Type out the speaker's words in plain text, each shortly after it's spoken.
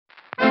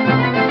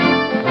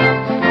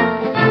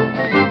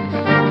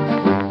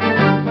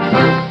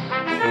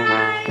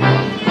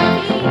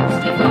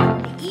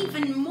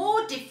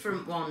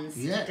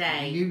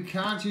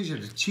cards. These are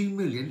the 2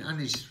 million and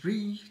there's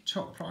 3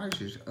 top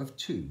prizes of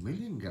 2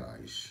 million,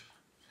 guys.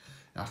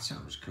 That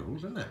sounds cool,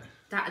 doesn't it?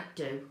 That'd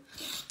do.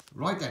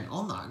 Right then,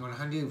 on that, I'm going to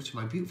hand you over to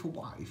my beautiful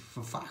wife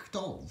for fact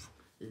of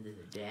the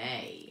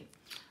day.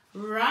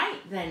 Right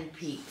then,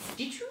 peeps.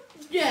 Did you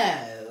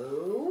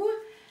know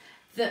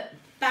that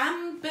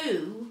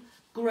bamboo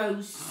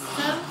grows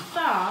so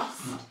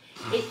fast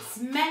it's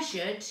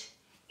measured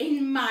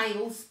in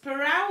miles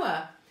per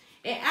hour?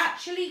 It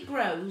actually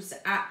grows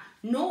at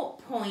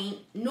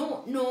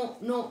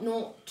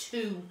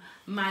 0.00002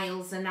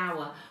 miles an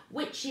hour,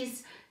 which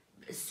is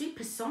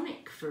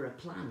supersonic for a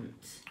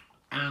plant.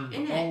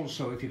 And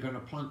also, if you're going to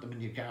plant them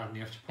in your garden,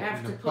 you have to put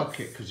them in a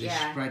bucket because they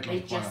spread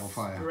like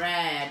wildfire.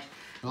 Spread.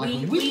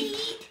 Like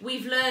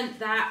we've learned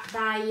that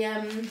by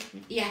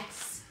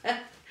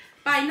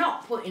by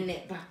not putting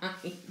it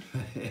behind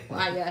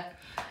wire.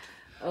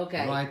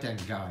 Okay. Right then,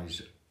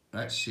 guys.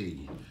 Let's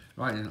see.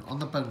 Right then, on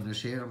the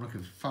bonus here, I'm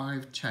looking for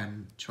 5,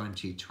 10,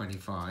 20,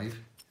 25.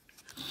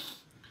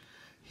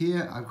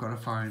 Here, I've got to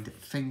find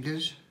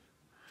fingers.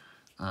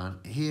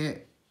 And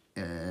here,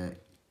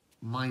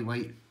 my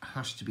weight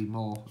has to be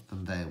more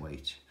than their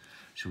weight.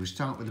 So we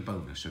start with the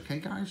bonus, okay,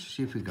 guys?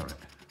 See if we got it.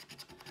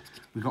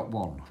 We got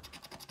 1.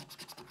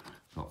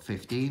 Got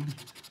 15.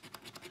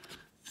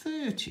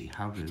 30,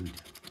 how rude.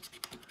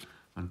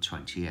 And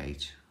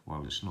 28.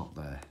 Well, it's not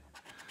there.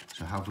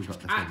 So how have we got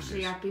the fingers?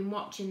 Actually, I've been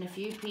watching a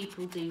few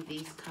people do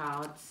these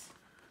cards.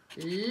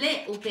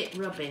 Little bit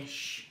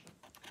rubbish.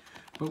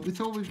 But we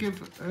thought we'd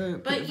give a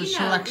bit of a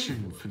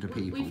selection for the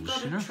people. We've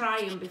got to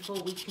try them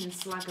before we can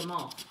slag them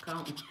off,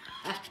 can't we?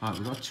 Right,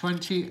 we've got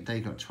 20,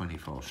 they got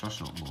 24, so that's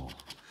not more.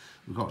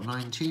 We've got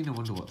 19, I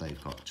wonder what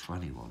they've got,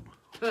 21.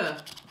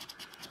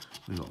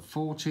 We've got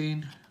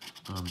 14,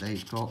 and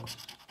they've got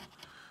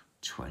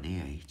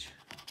 28.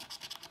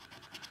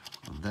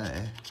 And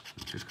there,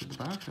 we've just got the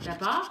barcode.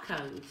 The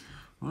barcode.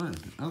 Right,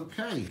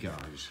 okay,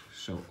 guys.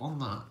 So on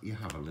that, you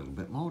have a little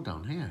bit more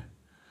down here.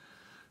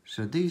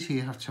 So these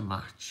here have to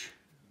match.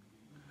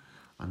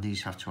 And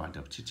these have to add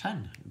up to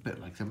 10, a bit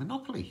like the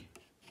Monopoly.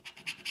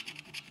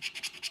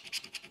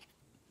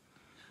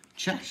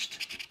 Chest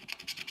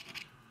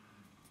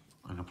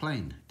and a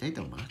plane, they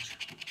don't match.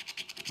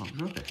 Not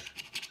rubbish.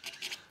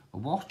 A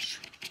watch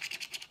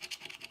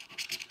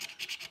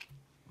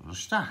and a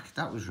stack,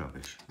 that was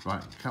rubbish.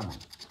 Right, come on.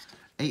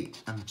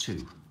 8 and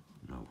 2,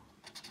 no.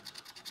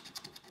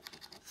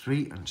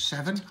 3 and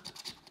 7,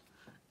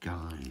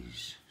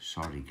 guys.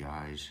 Sorry,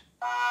 guys.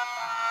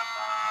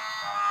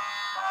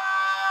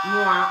 I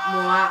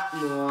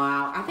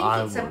think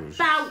it's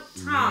about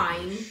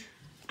time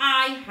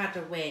I had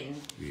a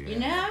win. Yeah. You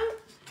know?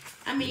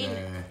 I mean,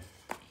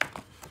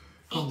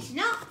 it's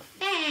not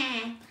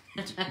fair.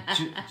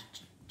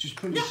 Just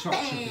put your socks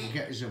up and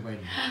get us a win.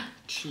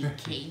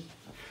 Cheeky.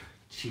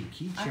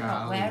 Cheeky child. I'm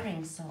not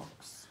wearing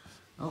socks.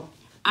 Oh.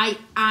 I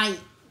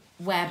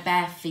wear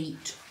bare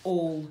feet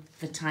all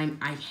the time.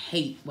 I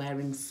hate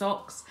wearing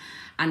socks.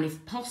 And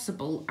if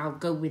possible, I'll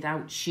go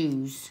without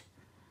shoes.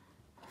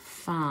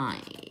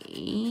 5,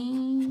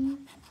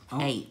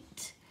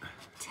 8,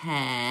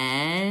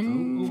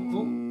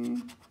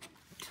 10,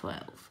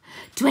 12,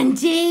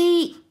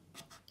 20,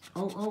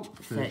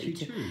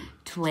 32,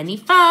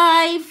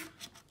 25,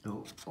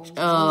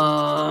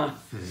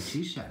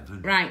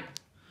 37. Right.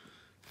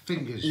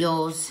 Fingers.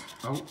 Yours.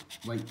 Oh,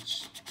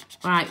 weights.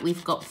 Right,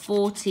 we've got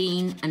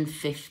 14 and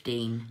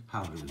 15.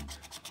 How rude.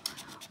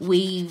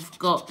 We've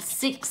got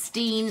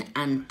 16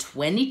 and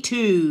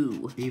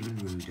 22. Even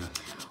ruder.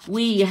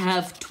 We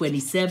have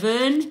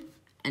 27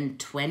 and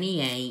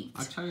 28.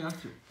 I tell you,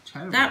 that's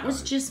terrible. That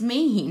was just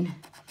mean.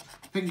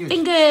 Fingers.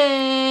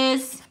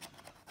 Fingers.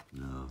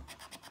 No.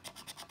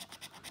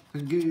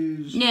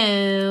 Fingers.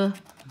 No.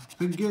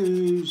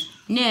 Fingers.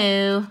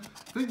 No.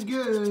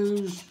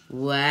 Fingers.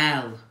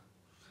 Wow.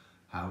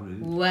 How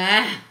rude.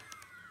 Wow.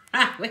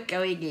 We're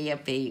going here,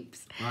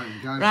 peeps. Right,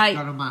 guys, right.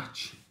 Got a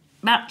match.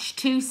 Match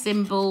 2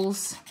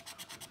 symbols.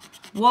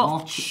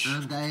 Watch.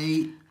 And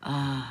a...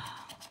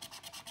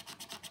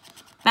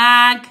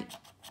 bag.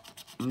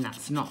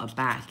 That's not a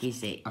bag,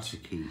 is it? That's a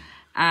key.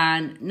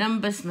 And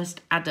numbers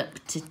must add up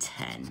to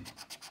 10.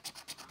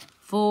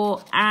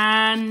 4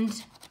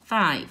 and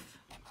 5.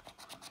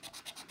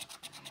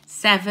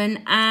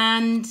 7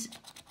 and...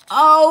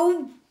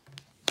 Oh!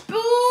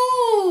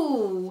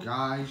 Boo!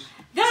 Guys.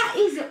 That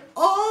is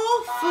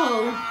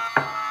awful.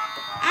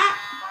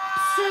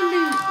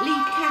 Absolutely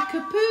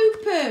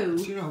caca-poo-poo.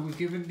 Do you know, we're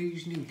giving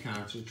these new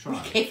cards a try.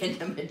 We're giving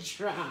them a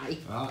try.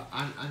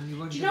 And you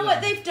wonder... Do you know what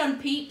they've done,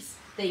 peeps?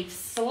 They've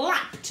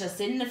slapped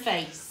us in the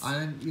face.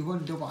 And you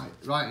wonder why.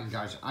 Right, and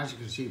guys, as you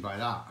can see by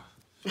that,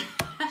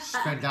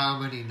 spend how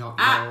many not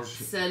yours.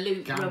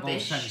 Absolute Gamble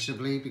rubbish.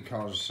 sensibly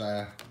because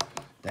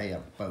they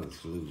are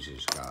both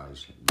losers,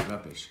 guys.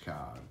 Rubbish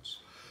cards.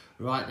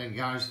 Right then,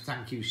 guys,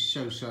 thank you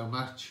so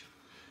much.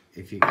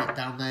 If you get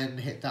down there and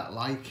hit that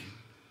like,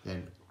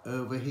 then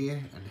over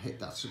here and hit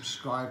that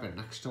subscribe, and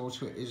next door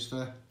to it is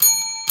the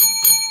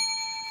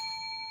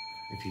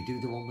If you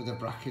do the one with the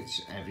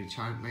brackets every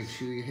time, make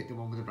sure you hit the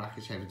one with the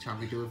brackets every time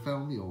we do a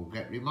film. You'll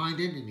get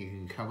reminded and you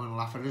can come and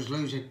laugh at us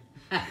losing.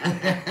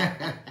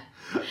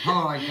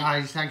 All right,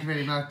 guys, thank you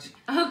very much.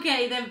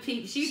 Okay then,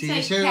 peeps, you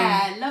take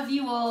care. Love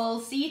you all.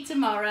 See you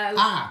tomorrow.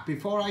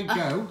 Before I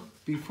go,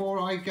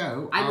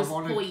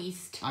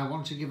 I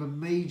want to give a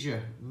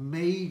major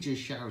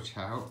shout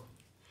out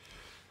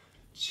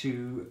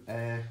to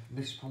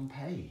Miss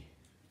Pompeii.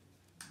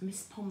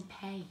 Miss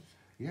Pompeii.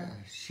 Yeah,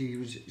 she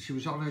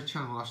was on her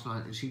channel last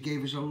night and she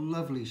gave us a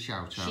lovely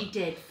shout out. She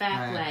did,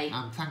 fair play.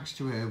 And thanks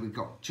to her, we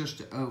got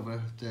just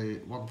over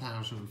the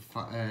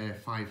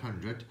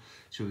 1,500.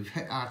 So we've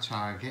hit our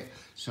target.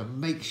 So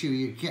make sure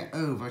you get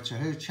over to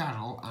her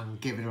channel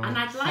and give it a thumbs up. And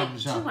I'd like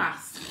to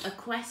ask a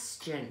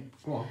question.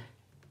 Go on.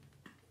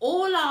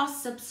 All our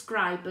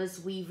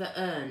subscribers we've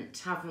earned,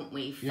 haven't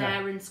we?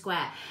 Fair and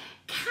square.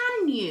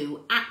 Can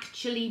you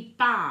actually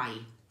buy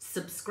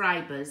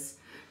subscribers?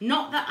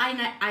 Not that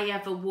I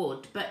ever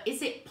would, but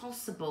is it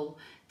possible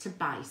to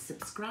buy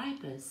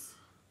subscribers?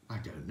 I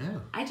don't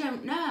know. I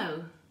don't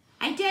know.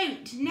 I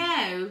don't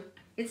know.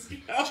 It's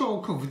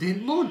all covered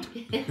in mud.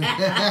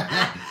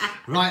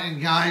 Right,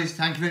 and guys,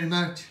 thank you very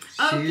much.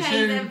 See you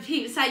soon. Then,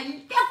 peeps, I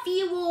love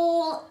you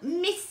all.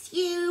 Miss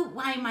you.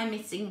 Why am I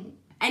missing?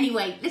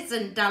 Anyway,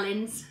 listen,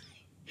 darlings.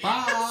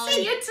 Bye. I'll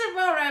see you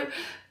tomorrow.